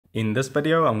In this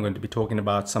video, I'm going to be talking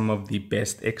about some of the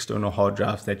best external hard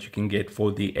drives that you can get for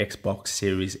the Xbox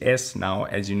Series S. Now,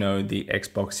 as you know, the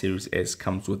Xbox Series S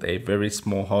comes with a very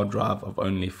small hard drive of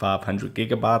only 500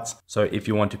 gigabytes. So if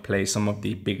you want to play some of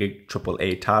the bigger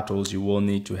AAA titles, you will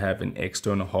need to have an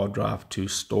external hard drive to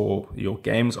store your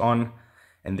games on.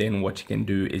 And then what you can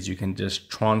do is you can just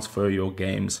transfer your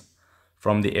games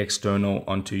from the external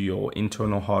onto your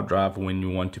internal hard drive when you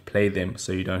want to play them,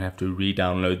 so you don't have to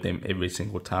re-download them every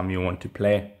single time you want to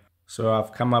play. So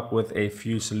I've come up with a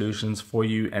few solutions for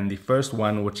you, and the first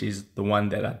one, which is the one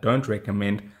that I don't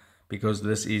recommend because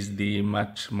this is the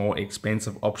much more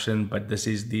expensive option, but this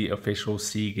is the official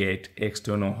Seagate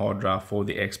external hard drive for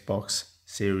the Xbox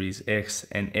Series X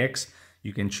and X.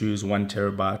 You can choose 1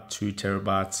 terabyte, 2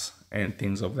 terabytes, and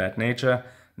things of that nature.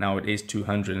 Now it is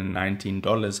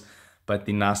 $219. But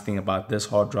the nice thing about this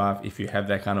hard drive, if you have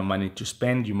that kind of money to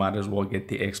spend, you might as well get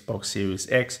the Xbox Series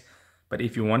X. But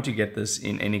if you want to get this,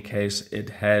 in any case, it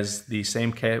has the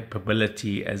same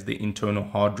capability as the internal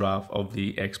hard drive of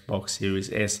the Xbox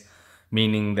Series S,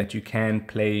 meaning that you can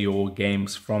play your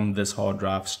games from this hard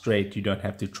drive straight. You don't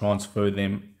have to transfer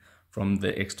them from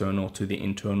the external to the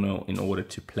internal in order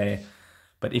to play.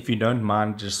 But if you don't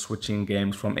mind just switching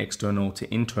games from external to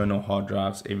internal hard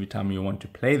drives every time you want to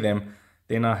play them,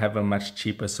 then I have a much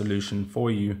cheaper solution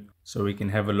for you. So we can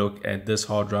have a look at this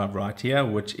hard drive right here,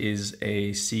 which is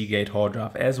a Seagate hard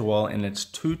drive as well, and it's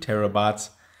 2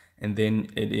 terabytes, and then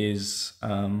it is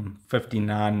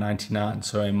 $59.99,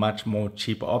 so a much more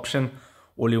cheaper option.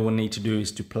 All you will need to do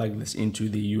is to plug this into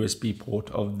the USB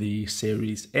port of the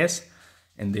Series S,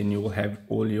 and then you will have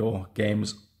all your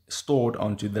games stored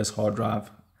onto this hard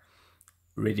drive,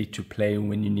 ready to play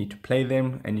when you need to play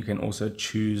them. And you can also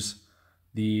choose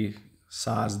the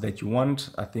size that you want.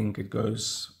 I think it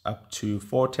goes up to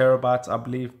 4 terabytes, I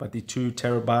believe, but the 2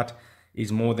 terabyte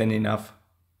is more than enough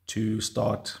to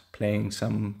start playing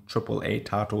some AAA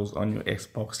titles on your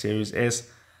Xbox Series S.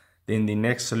 Then the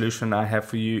next solution I have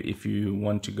for you, if you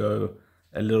want to go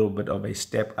a little bit of a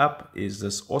step up, is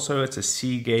this. Also, it's a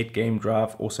Seagate game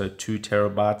drive, also 2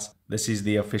 terabytes. This is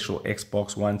the official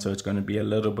Xbox one, so it's going to be a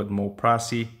little bit more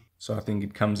pricey. So I think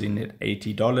it comes in at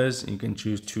 $80. You can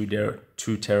choose 2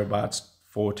 terabytes,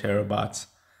 4 terabytes,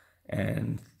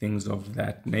 and things of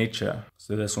that nature.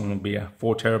 So this one will be a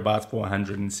 4 terabytes for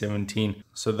 $117.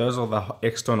 So those are the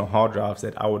external hard drives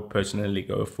that I would personally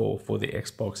go for the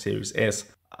Xbox Series S.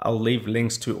 I'll leave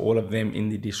links to all of them in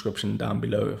the description down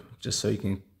below, just so you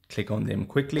can click on them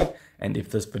quickly. And if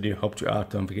this video helped you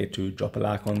out, don't forget to drop a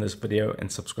like on this video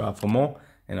and subscribe for more.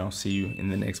 And I'll see you in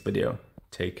the next video.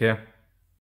 Take care.